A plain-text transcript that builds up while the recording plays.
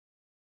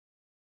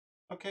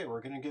Okay,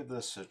 we're going to give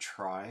this a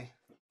try.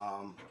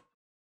 I'm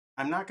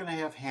not going to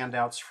have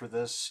handouts for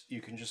this.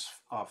 You can just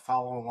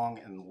follow along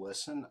and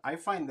listen. I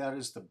find that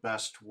is the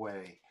best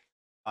way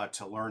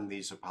to learn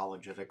these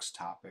apologetics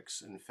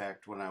topics. In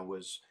fact, when I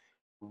was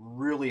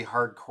really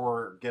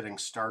hardcore getting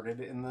started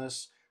in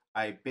this,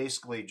 I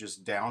basically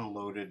just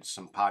downloaded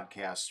some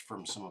podcasts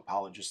from some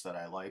apologists that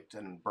I liked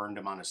and burned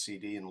them on a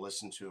CD and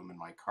listened to them in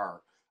my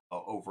car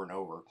over and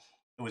over.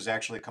 It was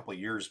actually a couple of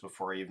years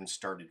before I even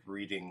started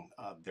reading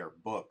their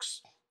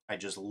books. I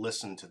just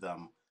listened to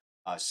them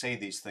say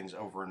these things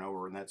over and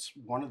over, and that's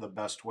one of the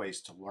best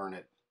ways to learn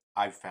it,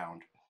 I've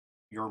found.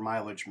 Your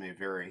mileage may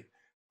vary.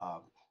 Uh,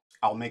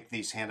 I'll make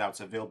these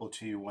handouts available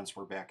to you once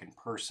we're back in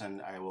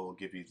person. I will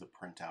give you the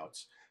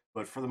printouts.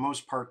 But for the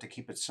most part, to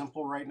keep it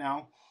simple right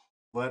now,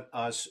 let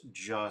us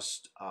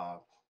just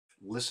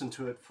listen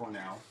to it for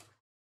now.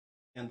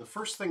 And the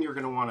first thing you're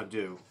going to want to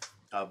do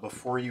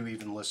before you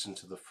even listen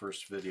to the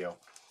first video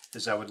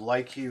is I would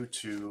like you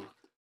to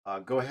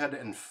go ahead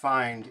and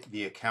find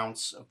the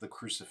accounts of the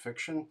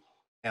crucifixion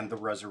and the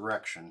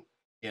resurrection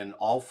in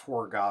all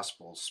four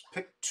Gospels.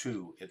 Pick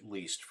two at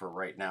least for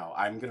right now.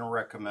 I'm going to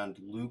recommend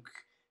Luke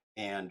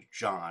and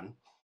John,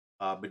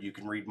 but you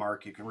can read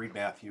Mark, you can read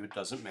Matthew, it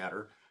doesn't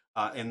matter.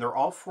 And they're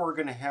all four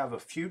going to have a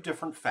few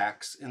different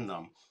facts in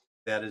them.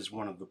 That is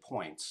one of the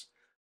points.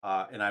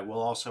 And I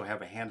will also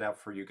have a handout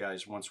for you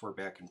guys once we're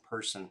back in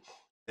person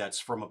that's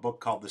from a book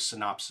called The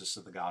Synopsis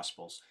of the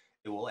Gospels.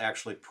 It will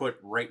actually put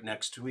right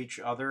next to each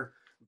other,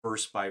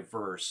 verse by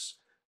verse,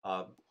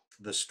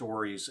 the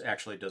stories.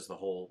 Actually does the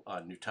whole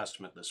New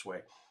Testament this way,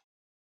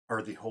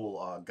 or the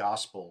whole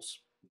Gospels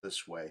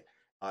this way.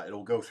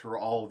 It'll go through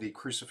all the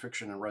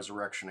crucifixion and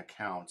resurrection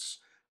accounts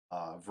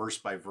verse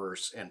by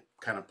verse and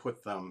kind of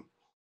put them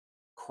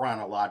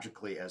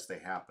chronologically as they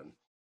happen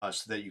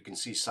so that you can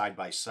see side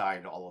by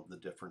side all of the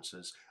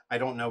differences. I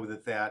don't know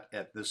that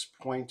at this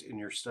point in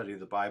your study of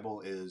the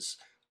Bible is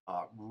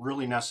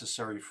really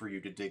necessary for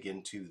you to dig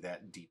into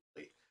that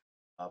deeply.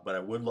 But I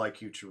would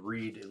like you to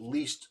read at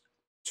least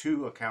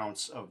two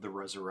accounts of the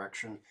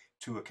resurrection,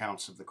 two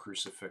accounts of the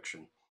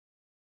crucifixion.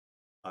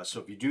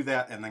 So if you do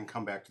that and then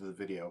come back to the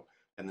video,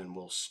 and then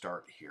we'll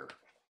start here.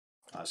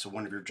 So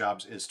one of your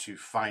jobs is to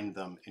find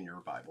them in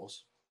your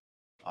Bibles,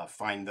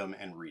 find them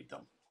and read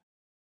them.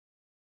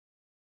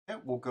 Okay,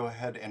 we'll go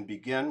ahead and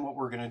begin. What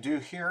we're going to do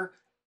here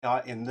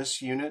in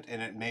this unit,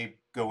 and it may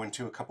go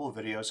into a couple of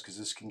videos because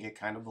this can get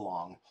kind of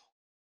long,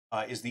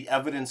 is the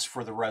evidence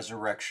for the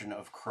resurrection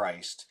of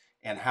Christ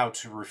and how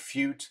to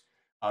refute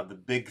the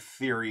big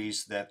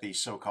theories that the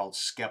so-called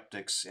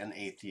skeptics and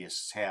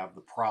atheists have,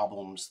 the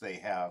problems they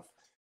have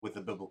with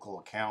the biblical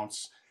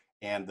accounts,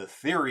 and the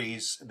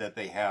theories that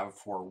they have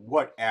for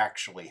what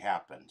actually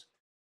happened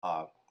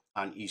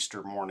on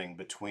Easter morning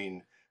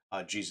between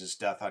Jesus'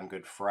 death on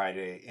Good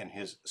Friday and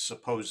his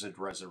supposed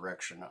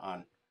resurrection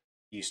on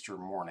Easter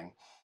morning.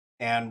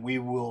 And we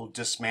will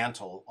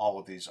dismantle all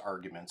of these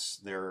arguments.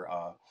 They're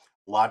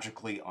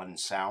logically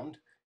unsound,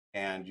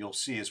 and you'll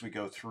see as we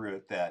go through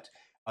it that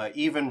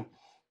even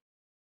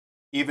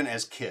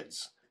as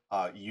kids,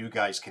 you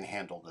guys can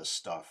handle this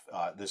stuff.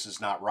 This is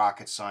not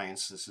rocket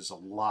science. This is a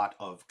lot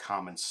of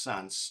common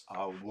sense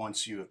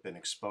once you have been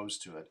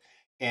exposed to it.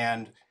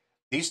 And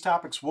these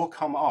topics will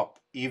come up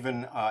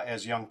even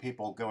as young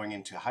people going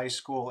into high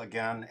school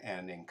again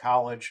and in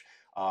college.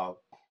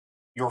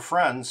 Your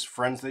friends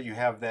that you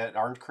have that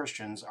aren't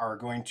Christians, are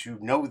going to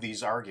know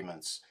these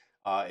arguments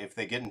if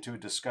they get into a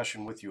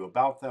discussion with you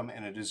about them,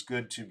 and it is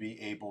good to be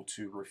able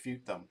to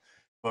refute them.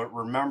 But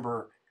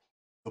remember,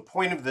 the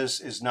point of this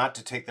is not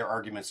to take their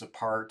arguments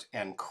apart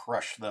and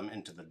crush them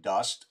into the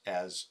dust,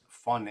 as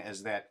fun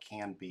as that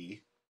can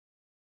be.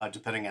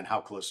 Depending on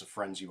how close of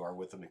friends you are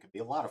with them, it could be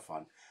a lot of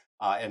fun.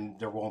 And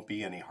there won't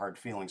be any hard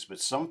feelings. But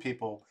some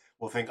people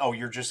will think, oh,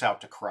 you're just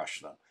out to crush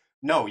them.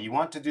 No, you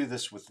want to do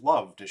this with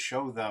love to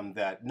show them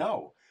that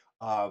no,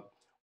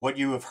 what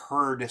you have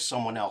heard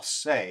someone else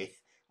say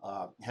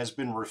has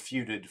been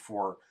refuted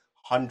for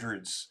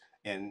hundreds,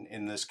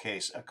 in this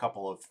case, a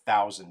couple of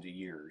thousand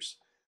years.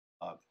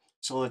 Uh,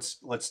 so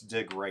let's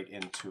dig right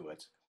into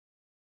it.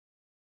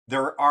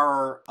 There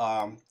are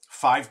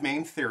five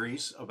main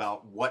theories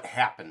about what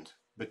happened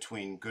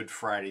between Good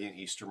Friday and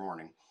Easter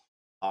morning.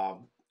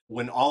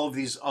 When all of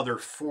these other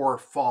four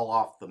fall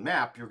off the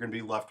map, you're going to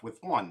be left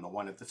with one, the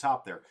one at the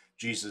top there.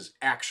 Jesus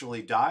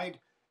actually died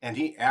and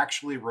he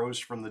actually rose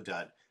from the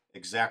dead.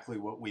 Exactly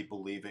what we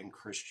believe in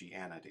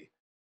Christianity.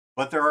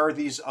 But there are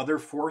these other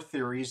four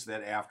theories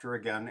that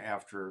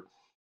after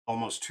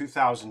almost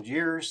 2,000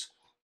 years,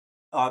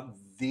 uh,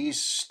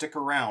 these stick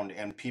around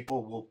and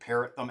people will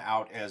parrot them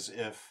out as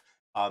if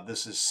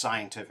this is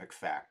scientific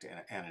fact,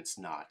 and it's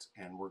not.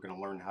 And we're going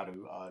to learn how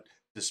to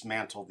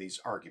dismantle these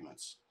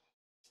arguments.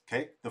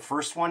 Okay, the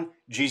first one,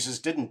 Jesus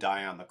didn't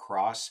die on the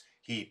cross.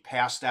 He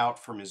passed out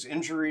from his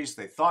injuries.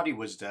 They thought he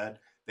was dead.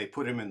 They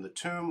put him in the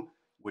tomb,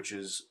 which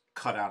is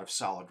cut out of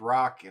solid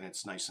rock, and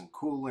it's nice and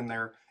cool in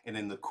there. And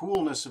in the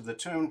coolness of the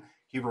tomb,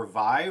 he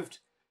revived,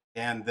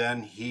 and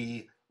then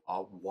he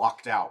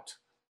walked out.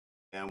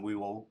 And we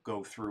will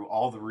go through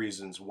all the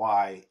reasons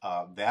why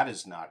that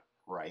is not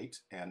right.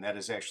 And that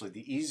is actually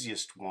the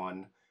easiest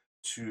one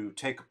to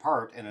take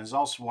apart, and is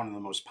also one of the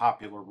most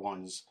popular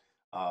ones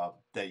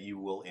that you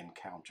will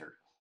encounter.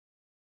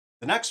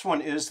 The next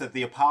one is that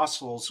the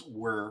apostles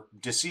were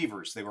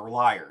deceivers, they were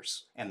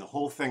liars, and the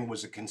whole thing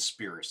was a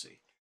conspiracy,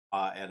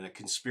 and a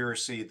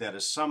conspiracy that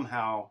has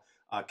somehow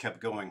kept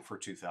going for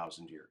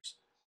 2,000 years.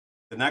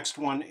 The next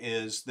one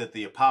is that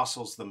the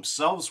apostles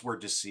themselves were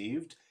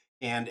deceived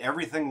and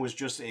everything was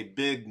just a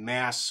big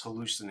mass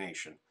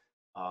hallucination.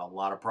 A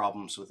lot of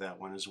problems with that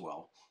one as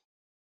well.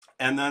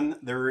 And then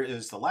there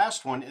is the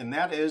last one, and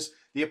that is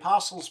the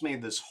apostles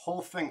made this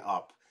whole thing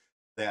up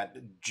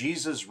that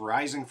Jesus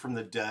rising from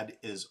the dead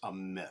is a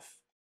myth.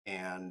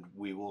 And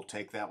we will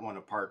take that one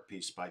apart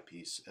piece by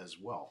piece as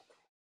well.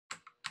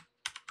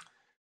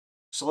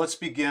 So let's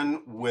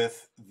begin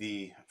with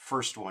the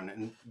first one.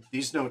 And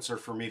these notes are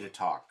for me to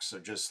talk. So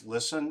just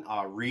listen,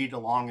 read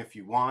along if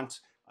you want.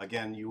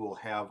 Again, you will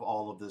have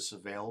all of this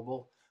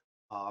available,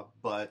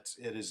 but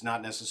it is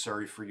not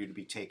necessary for you to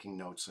be taking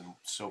notes and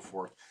so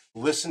forth.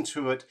 Listen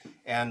to it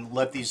and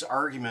let these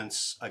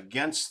arguments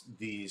against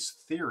these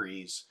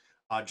theories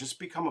just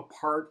become a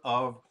part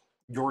of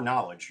your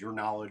knowledge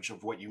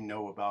of what you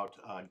know about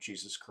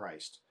Jesus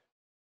Christ.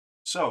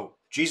 So,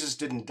 Jesus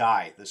didn't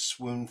die, the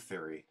swoon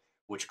theory,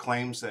 which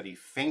claims that he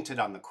fainted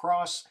on the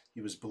cross,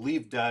 he was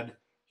believed dead,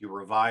 he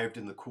revived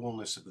in the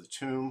coolness of the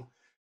tomb.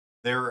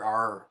 There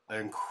are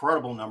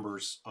incredible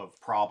numbers of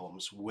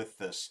problems with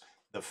this.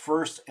 The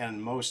first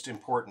and most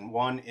important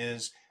one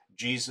is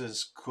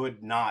Jesus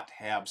could not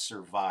have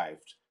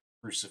survived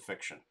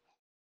crucifixion.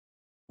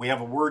 We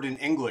have a word in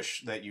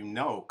English that you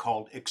know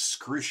called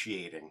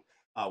excruciating.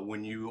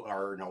 When you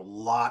are in a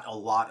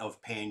lot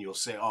of pain, you'll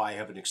say, "Oh, I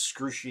have an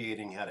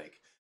excruciating headache."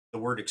 The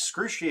word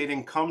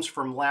excruciating comes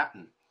from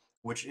Latin,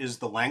 which is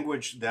the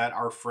language that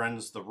our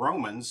friends, the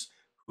Romans,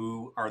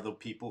 who are the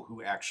people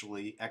who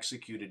actually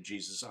executed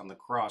Jesus on the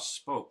cross,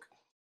 spoke.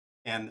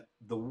 And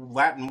the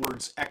Latin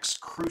words ex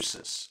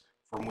crucis,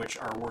 from which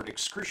our word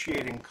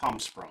excruciating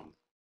comes from,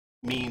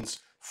 means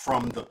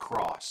from the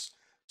cross.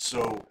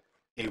 So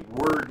a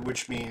word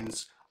which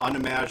means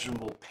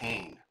unimaginable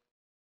pain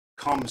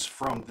comes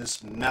from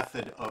this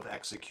method of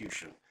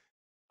execution.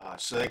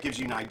 So that gives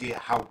you an idea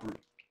how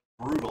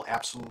brutal,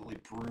 absolutely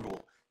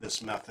brutal,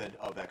 this method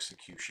of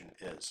execution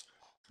is.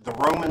 The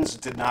Romans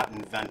did not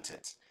invent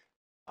it.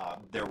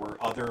 There were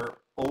other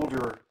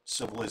older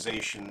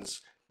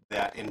civilizations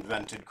that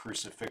invented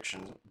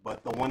crucifixion,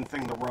 but the one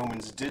thing the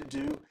Romans did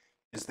do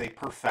is they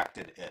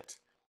perfected it.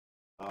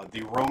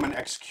 The Roman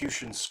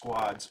execution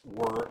squads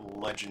were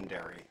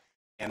legendary,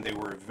 and they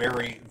were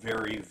very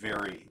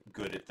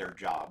good at their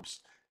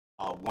jobs.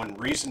 One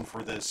reason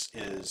for this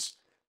is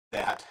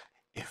that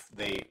if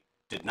they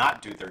did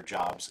not do their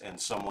jobs and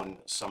someone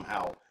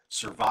somehow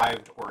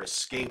survived or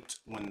escaped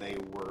when they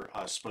were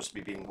supposed to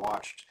be being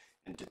watched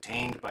and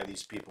detained by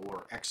these people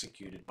or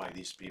executed by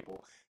these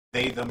people,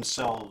 they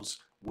themselves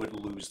would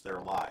lose their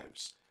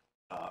lives.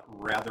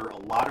 Rather, a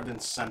lot of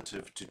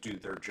incentive to do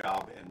their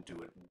job and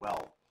do it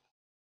well.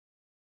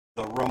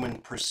 The Roman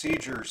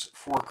procedures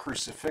for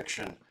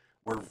crucifixion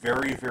were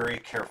very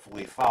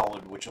carefully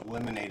followed, which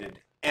eliminated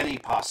any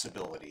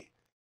possibility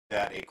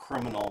that a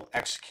criminal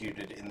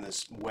executed in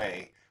this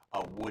way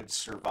would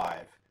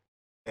survive.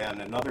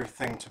 And another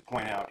thing to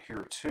point out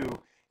here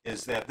too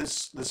is that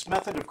this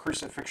method of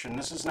crucifixion,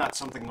 this is not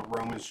something the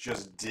Romans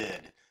just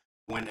did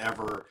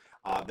whenever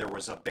there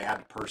was a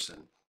bad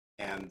person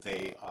and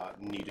they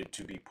needed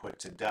to be put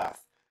to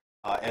death.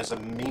 As a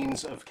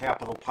means of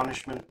capital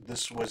punishment,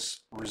 this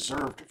was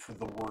reserved for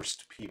the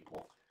worst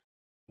people.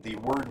 The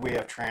word we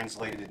have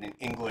translated in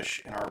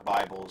English in our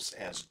Bibles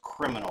as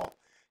criminal,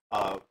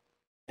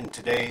 in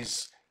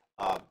today's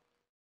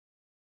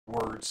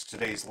words,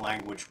 today's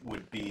language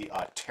would be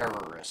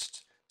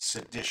terrorist,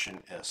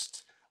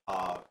 seditionist.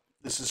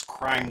 This is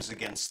crimes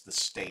against the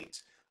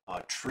state,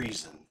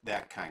 treason,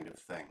 that kind of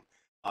thing.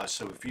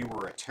 So if you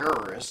were a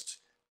terrorist,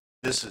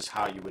 this is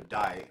how you would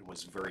die. It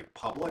was very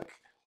public,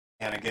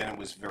 and again, it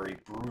was very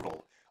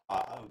brutal,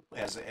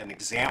 as an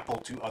example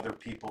to other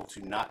people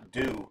to not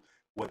do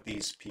what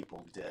these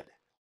people did,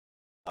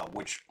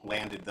 which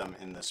landed them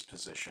in this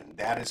position.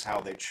 That is how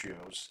they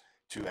chose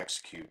to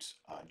execute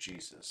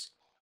Jesus.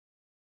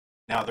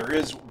 Now, there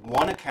is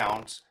one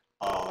account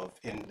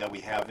that we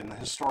have in the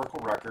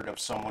historical record of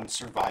someone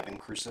surviving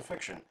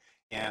crucifixion.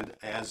 And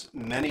as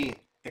many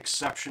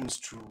exceptions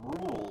to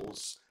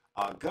rules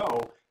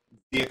go,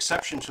 the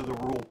exception to the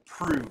rule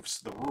proves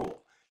the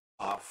rule.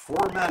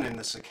 4 men in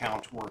this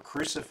account were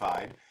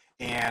crucified,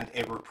 and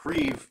a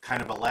reprieve,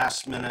 kind of a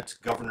last minute,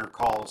 governor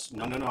calls,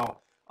 no,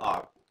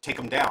 take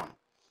them down.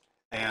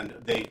 And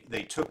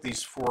they took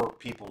these 4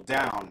 people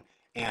down,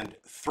 and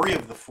 3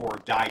 of the 4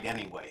 died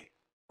anyway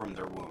from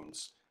their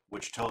wounds,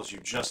 which tells you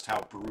just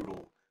how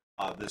brutal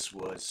this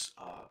was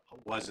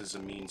as a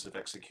means of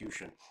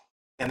execution.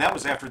 And that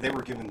was after they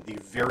were given the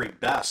very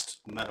best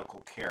medical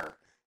care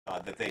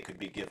that they could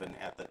be given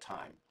at the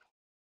time.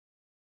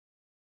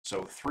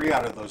 So 3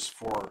 out of those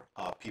 4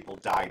 people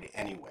died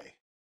anyway.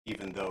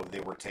 even though they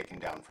were taken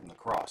down from the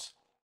cross.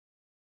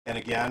 And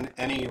again,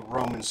 any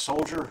Roman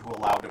soldier who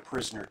allowed a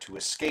prisoner to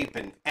escape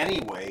in any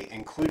way,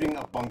 including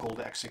a bungled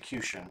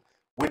execution,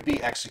 would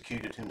be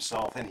executed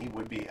himself, and he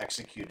would be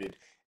executed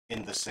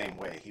in the same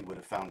way. He would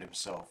have found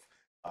himself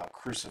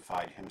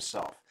crucified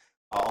himself.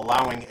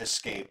 Allowing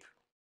escape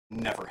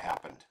never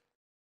happened.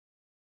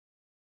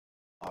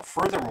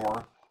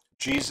 Furthermore,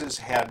 Jesus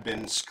had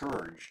been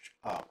scourged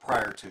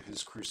prior to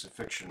his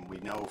crucifixion. We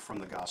know from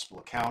the gospel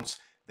accounts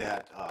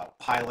that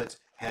Pilate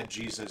had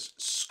Jesus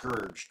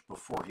scourged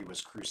before he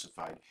was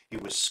crucified. He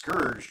was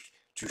scourged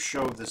to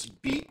show this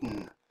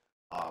beaten,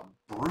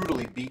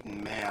 brutally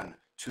beaten man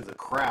to the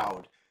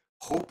crowd,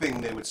 hoping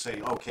they would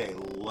say, okay,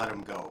 let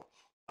him go,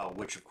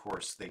 which of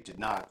course they did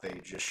not. They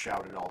just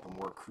shouted all the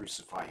more,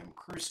 crucify him,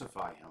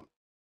 crucify him.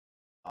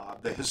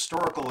 The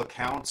historical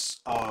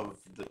accounts of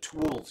the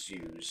tools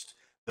used,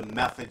 the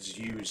methods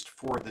used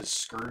for this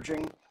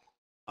scourging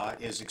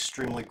is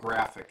extremely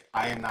graphic.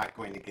 I am not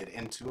going to get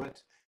into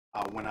it.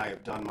 When I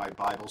have done my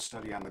Bible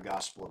study on the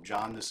Gospel of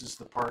John, this is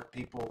the part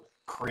people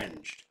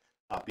cringed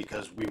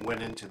because we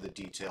went into the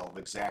detail of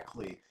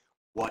exactly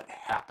what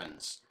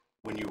happens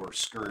when you are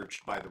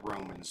scourged by the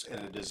Romans,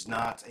 and it is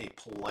not a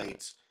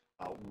polite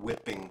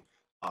whipping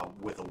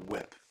with a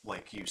whip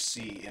like you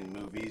see in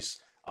movies.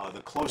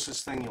 The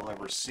closest thing you'll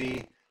ever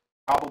see,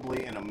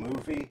 probably in a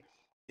movie,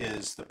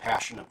 is The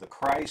Passion of the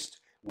Christ,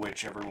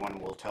 which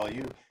everyone will tell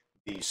you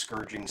the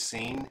scourging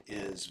scene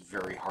is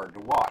very hard to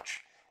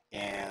watch.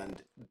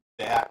 And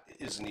that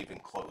isn't even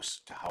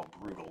close to how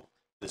brutal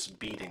this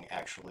beating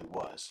actually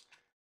was.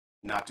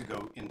 Not to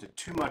go into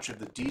too much of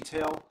the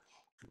detail,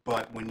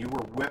 but when you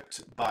were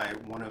whipped by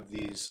one of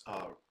these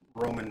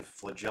Roman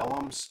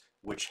flagellums,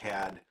 which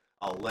had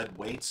lead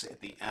weights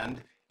at the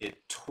end,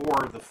 it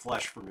tore the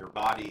flesh from your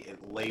body.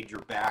 It laid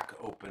your back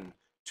open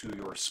to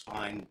your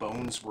spine.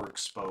 Bones were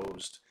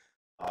exposed.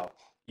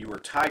 You were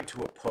tied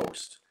to a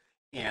post.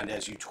 And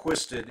as you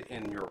twisted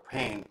in your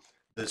pain,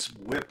 this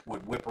whip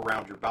would whip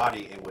around your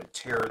body and would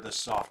tear the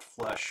soft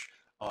flesh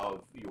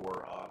of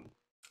your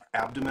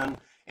abdomen,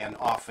 and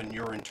often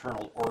your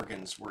internal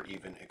organs were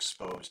even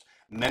exposed.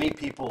 Many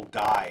people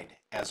died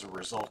as a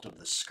result of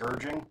the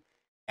scourging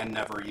and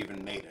never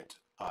even made it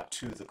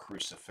to the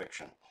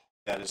crucifixion.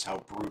 That is how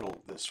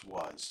brutal this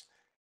was.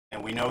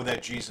 And we know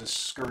that Jesus'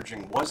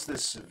 scourging was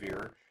this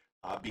severe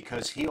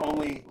because he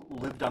only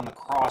lived on the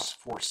cross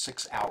for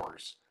 6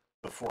 hours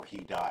before he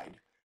died.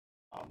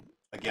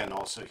 Again,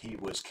 also, he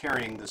was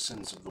carrying the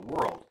sins of the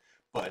world,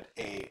 but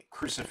a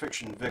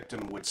crucifixion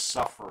victim would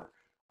suffer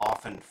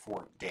often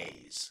for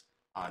days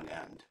on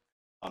end,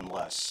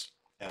 unless,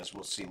 as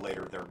we'll see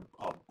later, their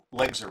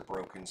legs are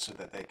broken so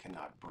that they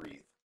cannot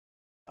breathe.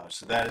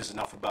 So that is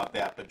enough about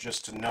that, but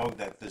just to know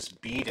that this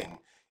beating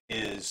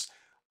is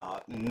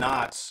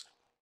not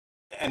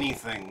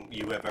anything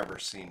you have ever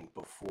seen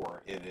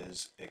before. It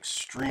is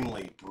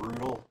extremely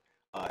brutal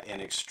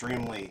and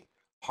extremely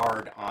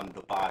hard on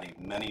the body.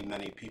 Many,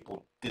 many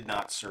people did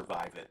not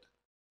survive it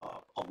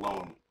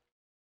alone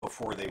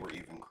before they were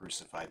even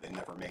crucified. They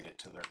never made it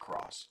to their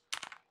cross.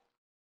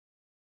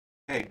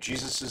 Okay,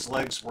 Jesus's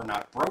legs were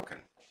not broken,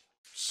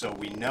 so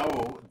we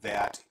know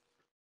that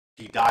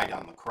he died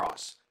on the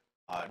cross.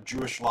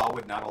 Jewish law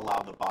would not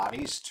allow the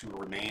bodies to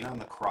remain on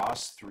the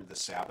cross through the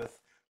Sabbath.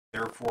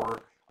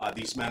 Therefore,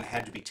 these men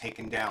had to be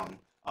taken down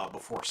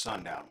before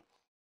sundown.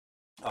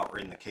 Or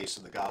in the case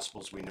of the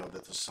Gospels, we know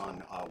that the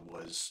sun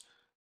was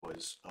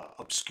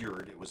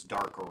obscured. It was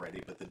dark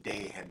already, but the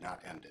day had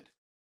not ended.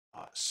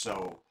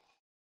 So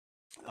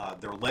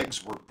their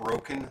legs were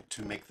broken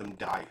to make them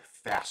die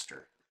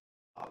faster.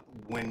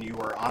 When you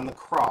are on the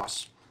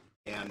cross,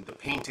 and the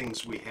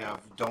paintings we have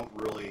don't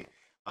really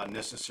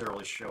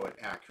necessarily show it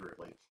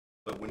accurately,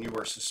 but when you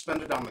are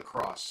suspended on the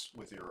cross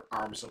with your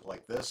arms up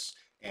like this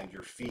and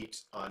your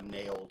feet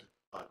nailed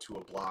to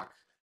a block,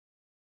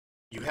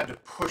 you had to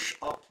push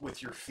up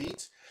with your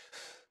feet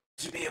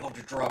to be able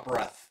to draw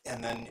breath.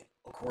 And then,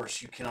 of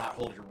course, you cannot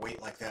hold your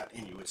weight like that,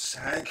 and you would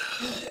sag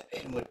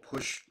and would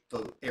push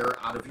the air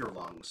out of your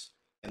lungs.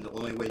 And the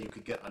only way you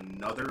could get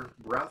another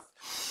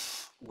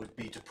breath would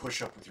be to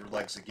push up with your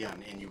legs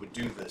again, and you would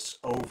do this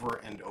over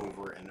and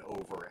over and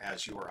over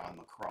as you are on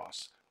the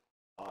cross.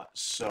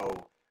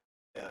 So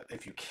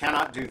if you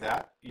cannot do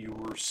that, you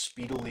were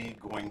speedily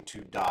going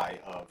to die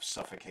of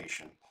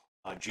suffocation.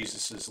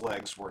 Jesus's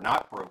legs were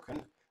not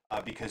broken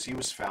because he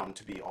was found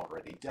to be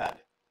already dead.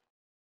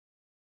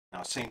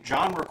 Now, St.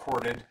 John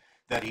recorded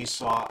that he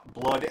saw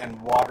blood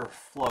and water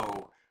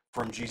flow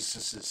from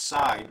Jesus'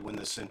 side when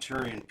the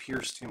centurion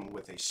pierced him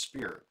with a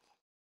spear.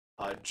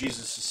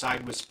 Jesus'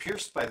 side was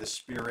pierced by the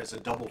spear as a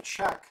double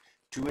check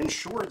to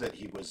ensure that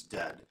he was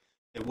dead.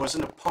 It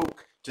wasn't a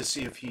poke to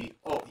see if he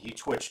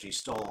twitched, he's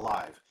still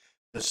alive.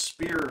 The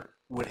spear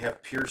would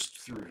have pierced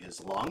through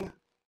his lung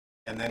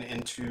and then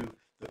into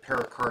the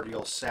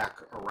pericardial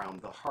sac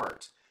around the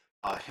heart,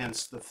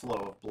 hence the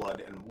flow of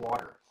blood and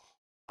water.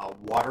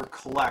 Water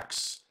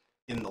collects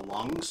in the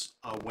lungs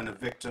when a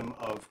victim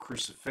of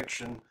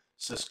crucifixion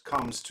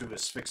succumbs to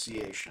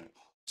asphyxiation.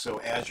 So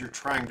as you're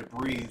trying to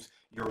breathe,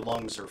 your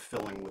lungs are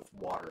filling with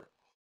water.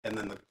 And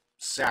then the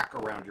sac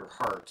around your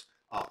heart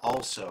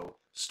also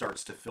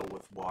starts to fill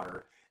with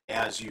water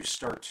as you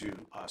start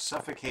to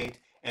suffocate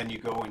and you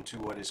go into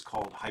what is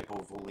called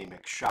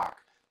hypovolemic shock.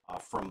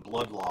 From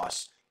blood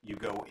loss, you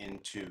go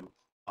into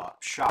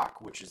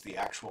shock, which is the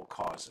actual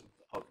cause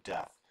of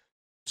death.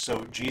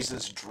 So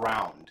Jesus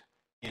drowned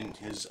in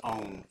his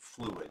own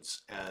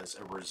fluids as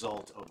a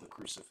result of the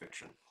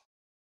crucifixion.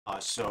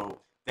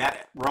 So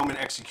that Roman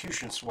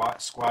execution squad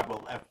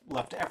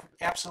left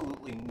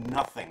absolutely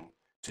nothing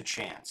to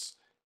chance.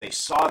 They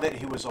saw that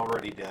he was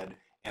already dead,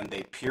 and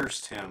they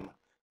pierced him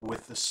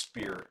with the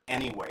spear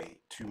anyway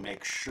to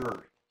make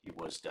sure he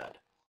was dead.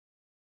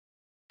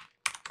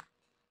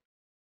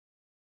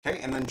 Okay,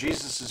 and then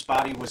Jesus'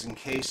 body was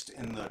encased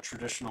in the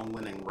traditional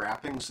linen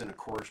wrappings in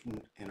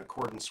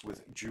accordance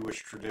with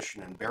Jewish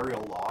tradition and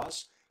burial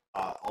laws,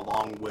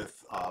 along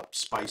with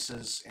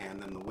spices,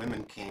 and then the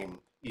women came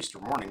Easter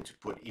morning to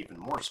put even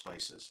more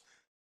spices.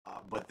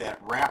 But that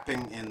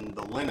wrapping in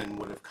the linen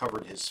would have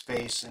covered his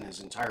face and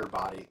his entire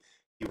body.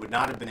 He would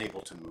not have been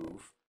able to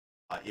move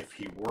if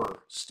he were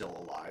still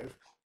alive.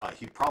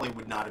 He probably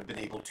would not have been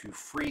able to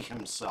free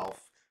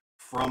himself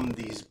from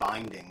these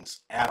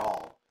bindings at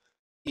all,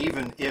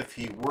 even if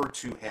he were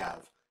to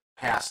have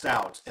passed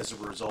out as a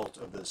result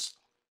of this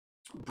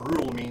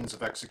brutal means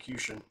of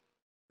execution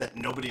that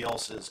nobody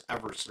else has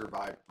ever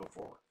survived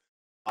before.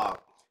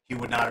 He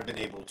would not have been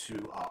able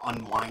to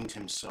unwind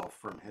himself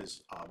from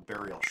his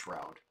burial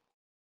shroud.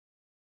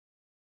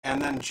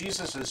 And then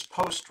Jesus'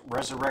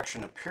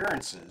 post-resurrection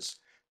appearances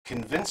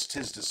convinced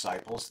his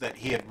disciples that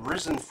he had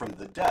risen from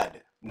the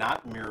dead,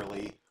 not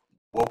merely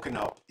woken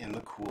up in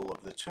the cool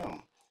of the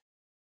tomb.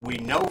 We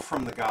know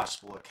from the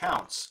gospel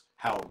accounts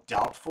how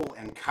doubtful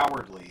and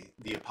cowardly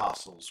the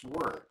apostles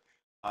were.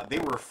 They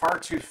were far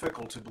too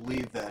fickle to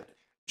believe that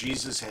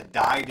Jesus had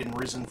died and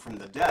risen from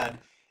the dead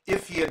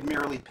if he had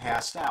merely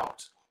passed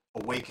out,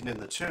 awakened in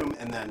the tomb,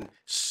 and then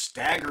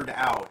staggered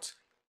out,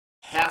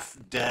 half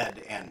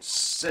dead and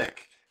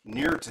sick,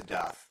 near to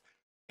death,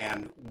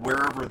 and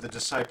wherever the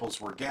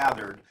disciples were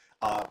gathered,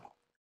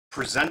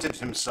 presented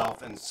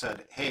himself and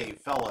said, "Hey,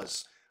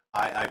 fellas,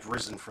 I've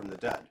risen from the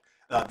dead."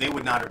 They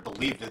would not have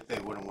believed it. They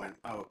would have went,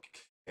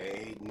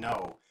 "Okay,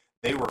 no."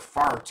 They were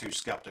far too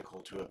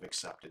skeptical to have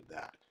accepted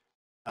that.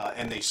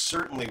 And they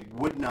certainly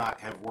would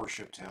not have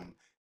worshiped him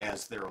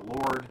as their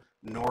Lord,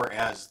 nor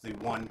as the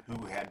one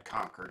who had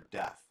conquered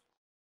death.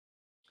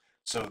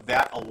 So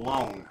that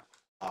alone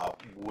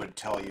would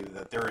tell you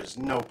that there is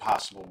no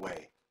possible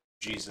way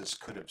Jesus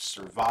could have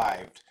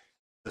survived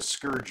the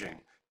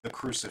scourging, the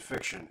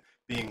crucifixion,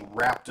 being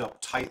wrapped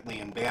up tightly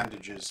in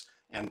bandages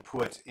and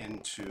put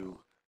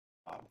into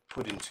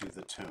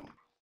the tomb.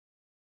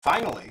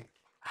 Finally,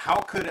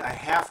 how could a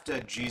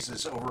half-dead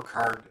Jesus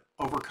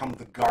overcome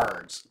the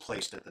guards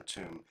placed at the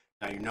tomb?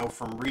 Now, you know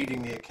from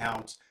reading the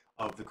account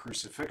of the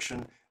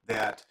crucifixion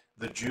that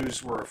the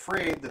Jews were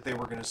afraid that they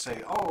were going to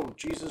say, "Oh,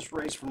 Jesus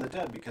raised from the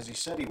dead," because he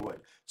said he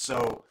would.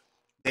 So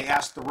they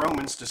asked the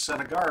Romans to set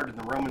a guard, and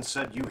the Romans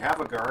said, "You have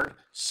a guard,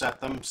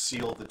 set them,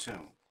 seal the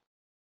tomb."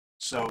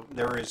 So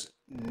there is,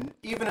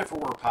 even if it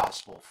were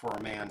possible for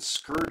a man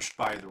scourged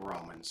by the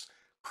Romans,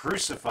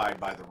 crucified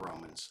by the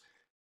Romans,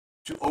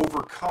 to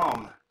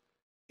overcome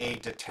a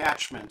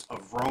detachment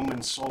of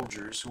Roman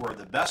soldiers who are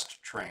the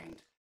best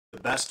trained, the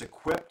best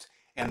equipped,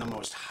 and the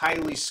most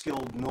highly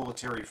skilled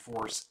military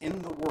force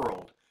in the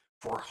world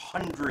for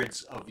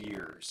hundreds of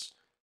years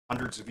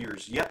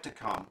yet to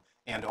come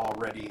and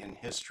already in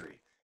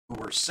history, who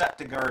were set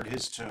to guard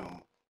his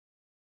tomb.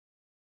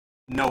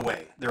 No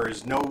way. There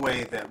is no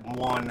way that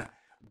one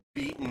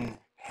beaten,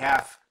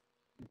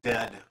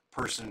 half-dead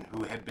person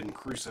who had been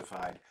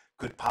crucified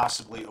could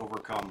possibly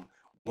overcome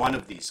one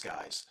of these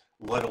guys,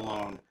 let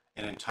alone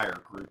an entire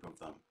group of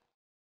them.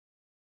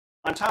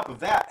 On top of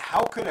that,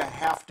 how could a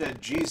half-dead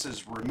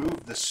Jesus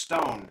remove the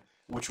stone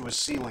which was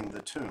sealing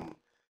the tomb?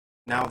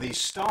 Now, these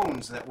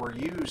stones that were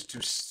used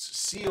to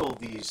seal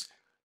these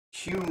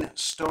hewn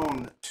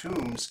stone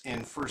tombs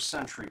in first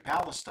century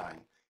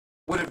Palestine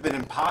would have been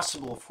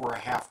impossible for a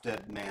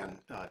half-dead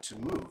man to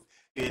move.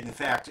 In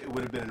fact, it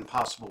would have been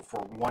impossible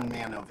for one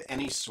man of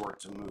any sort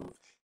to move,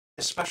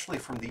 especially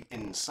from the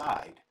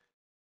inside.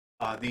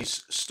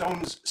 These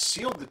stones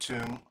sealed the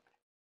tomb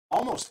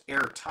almost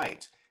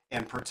airtight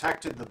and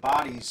protected the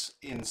bodies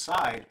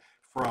inside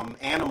from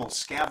animal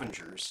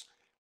scavengers.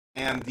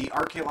 And the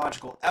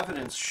archaeological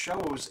evidence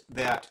shows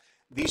that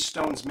these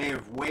stones may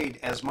have weighed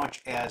as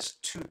much as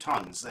 2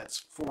 tons. That's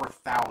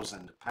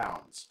 4,000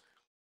 pounds.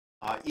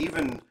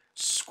 Even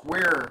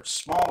smaller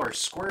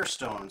square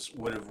stones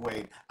would have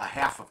weighed a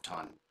half of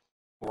ton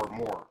or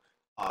more.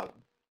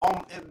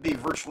 It'd be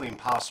virtually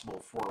impossible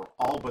for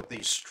all but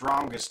the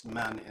strongest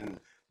men in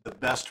the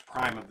best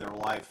prime of their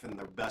life and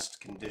their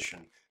best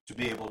condition to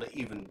be able to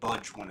even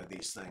budge one of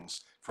these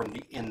things from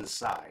the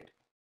inside.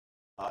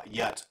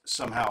 Yet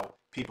somehow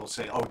people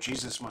say, "Oh,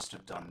 Jesus must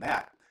have done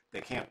that."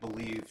 They can't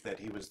believe that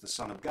he was the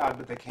Son of God,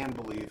 but they can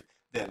believe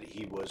that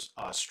he was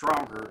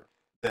stronger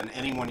than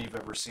anyone you've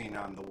ever seen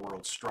on the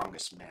world's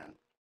strongest man.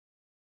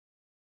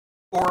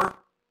 Or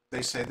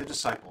they say the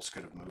disciples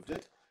could have moved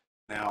it.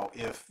 Now,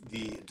 if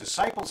the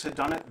disciples had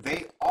done it,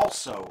 they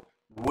also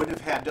would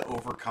have had to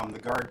overcome the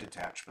guard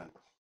detachment,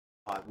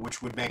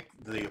 which would make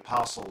the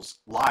apostles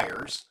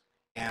liars.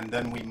 And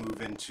then we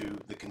move into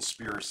the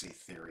conspiracy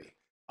theory,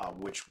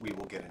 which we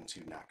will get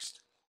into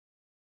next.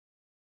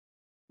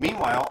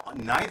 Meanwhile,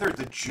 neither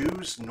the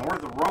Jews nor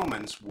the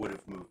Romans would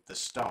have moved the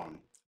stone.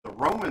 The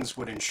Romans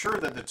would ensure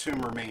that the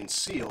tomb remained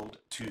sealed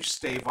to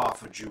stave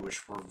off a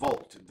Jewish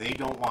revolt. They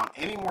don't want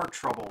any more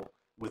trouble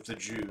with the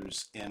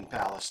Jews in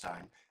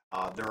Palestine.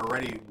 They're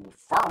already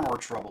far more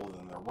trouble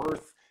than they're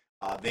worth.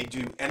 They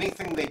do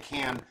anything they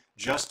can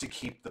just to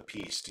keep the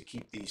peace, to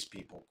keep these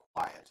people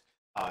quiet.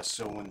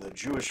 So when the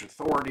Jewish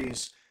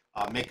authorities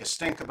make a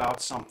stink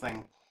about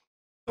something,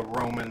 the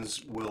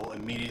Romans will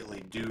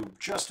immediately do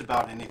just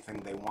about anything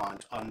they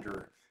want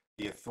under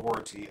the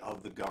authority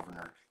of the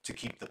governor to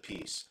keep the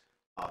peace.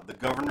 The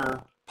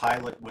governor,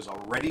 Pilate, was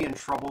already in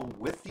trouble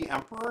with the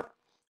emperor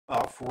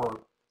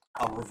for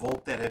a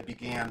revolt that had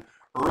began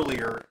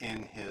earlier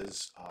in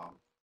his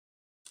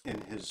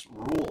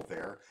rule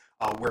there,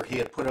 where he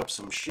had put up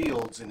some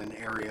shields in an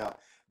area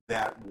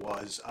that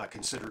was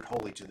considered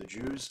holy to the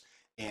Jews,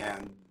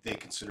 and they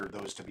considered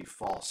those to be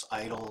false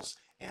idols,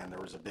 and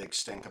there was a big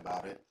stink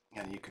about it.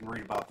 And you can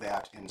read about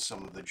that in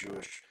some of the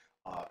Jewish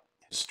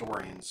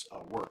historians'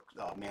 work.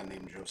 A man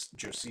named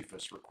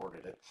Josephus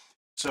recorded it.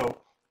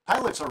 So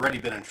Pilate's already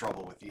been in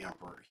trouble with the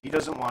emperor. He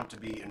doesn't want to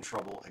be in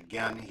trouble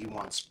again. He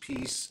wants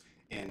peace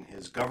in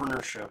his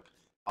governorship.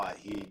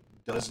 He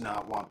does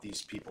not want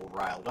these people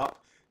riled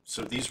up.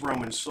 So these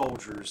Roman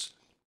soldiers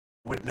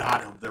would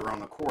not, of their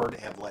own accord,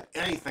 have let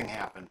anything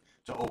happen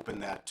to open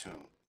that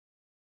tomb.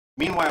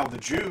 Meanwhile, the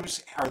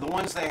Jews are the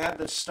ones that had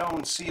the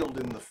stone sealed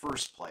in the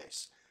first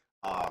place.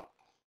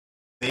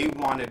 They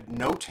wanted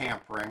no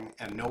tampering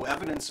and no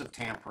evidence of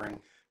tampering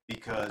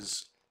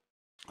because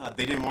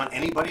they didn't want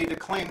anybody to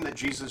claim that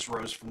Jesus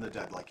rose from the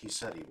dead like he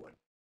said he would.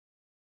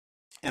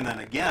 And then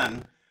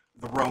again,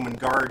 the Roman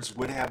guards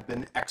would have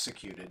been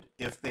executed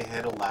if they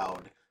had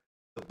allowed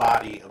the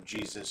body of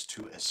Jesus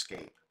to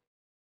escape.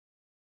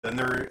 Then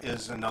there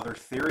is another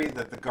theory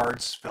that the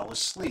guards fell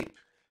asleep,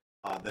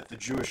 that the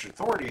Jewish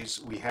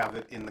authorities, we have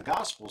it in the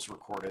Gospels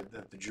recorded,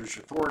 that the Jewish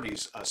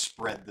authorities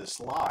spread this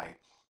lie.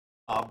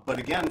 But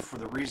again, for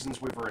the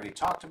reasons we've already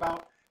talked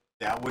about,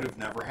 that would have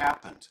never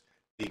happened.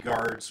 The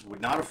guards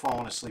would not have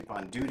fallen asleep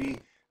on duty.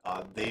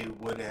 They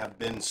would have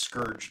been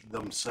scourged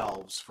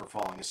themselves for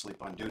falling asleep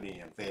on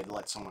duty. If they had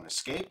let someone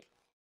escape,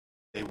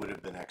 they would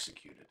have been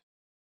executed.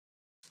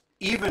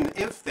 Even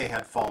if they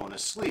had fallen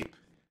asleep,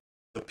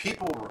 the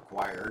people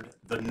required,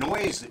 the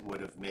noise it would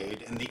have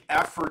made, and the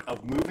effort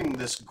of moving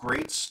this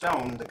great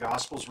stone, the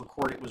Gospels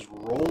record it was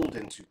rolled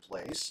into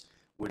place,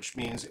 which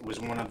means it was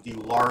one of the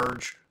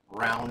large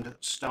round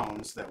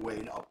stones that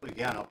weighed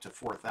up to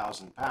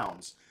 4,000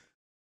 pounds.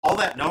 All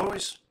that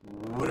noise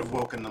would have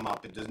woken them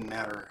up. It didn't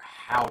matter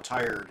how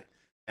tired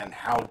and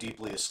how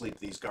deeply asleep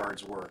these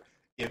guards were.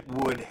 It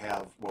would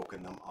have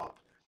woken them up.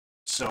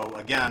 So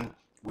again,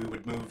 we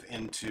would move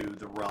into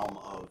the realm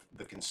of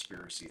the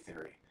conspiracy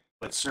theory.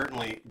 But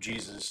certainly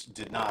Jesus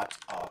did not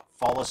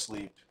fall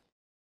asleep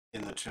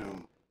in the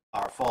tomb,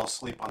 or fall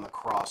asleep on the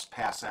cross,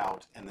 pass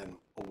out, and then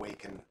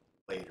awaken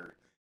later.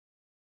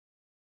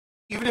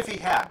 Even if he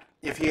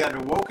had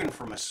awoken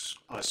from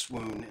a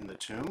swoon in the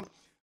tomb,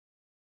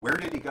 where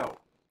did he go?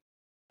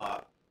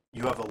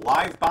 You have a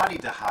live body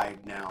to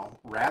hide now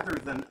rather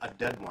than a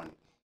dead one.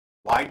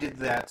 Why did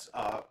that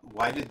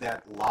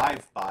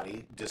live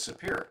body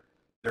disappear?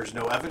 There's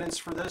no evidence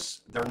for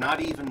this. They're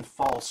not even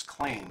false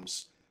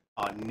claims.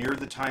 Near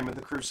the time of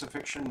the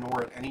crucifixion,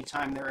 nor at any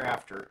time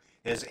thereafter,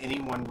 has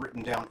anyone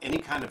written down any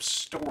kind of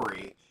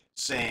story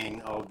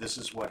saying, oh, this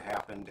is what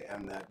happened,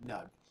 and that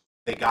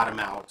they got him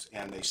out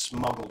and they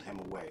smuggled him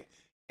away.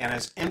 And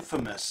as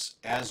infamous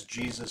as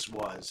Jesus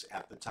was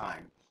at the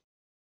time,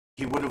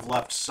 he would have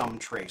left some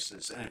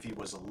traces. And if he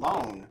was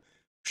alone,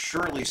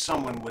 surely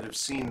someone would have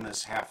seen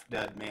this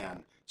half-dead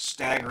man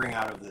staggering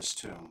out of this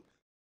tomb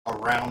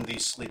around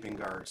these sleeping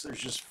guards. There's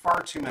just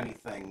far too many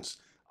things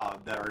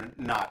that are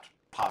not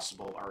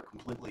possible, are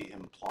completely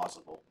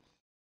implausible.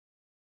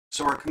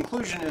 So our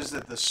conclusion is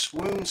that the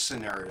swoon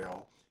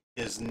scenario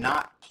is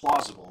not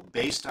plausible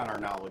based on our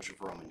knowledge of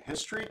Roman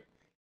history,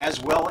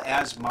 as well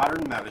as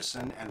modern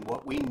medicine and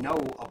what we know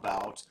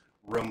about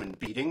Roman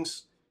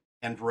beatings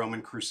and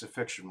Roman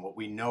crucifixion, what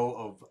we know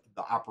of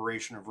the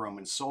operation of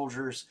Roman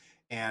soldiers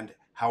and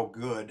how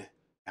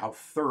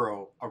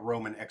thorough a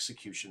Roman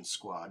execution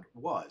squad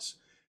was.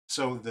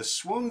 So the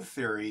swoon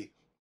theory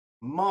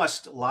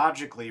must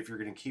logically, if you're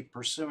going to keep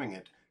pursuing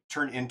it,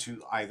 turn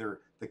into either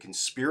the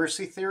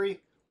conspiracy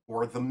theory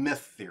or the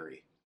myth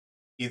theory.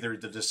 Either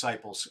the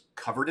disciples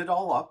covered it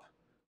all up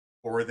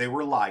or they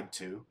were lied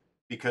to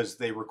because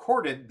they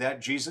recorded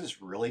that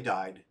Jesus really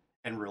died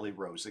and really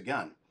rose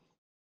again.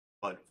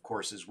 But of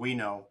course, as we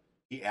know,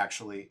 he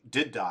actually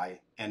did die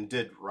and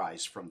did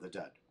rise from the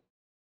dead.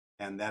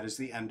 And that is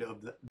the end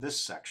of this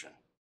section.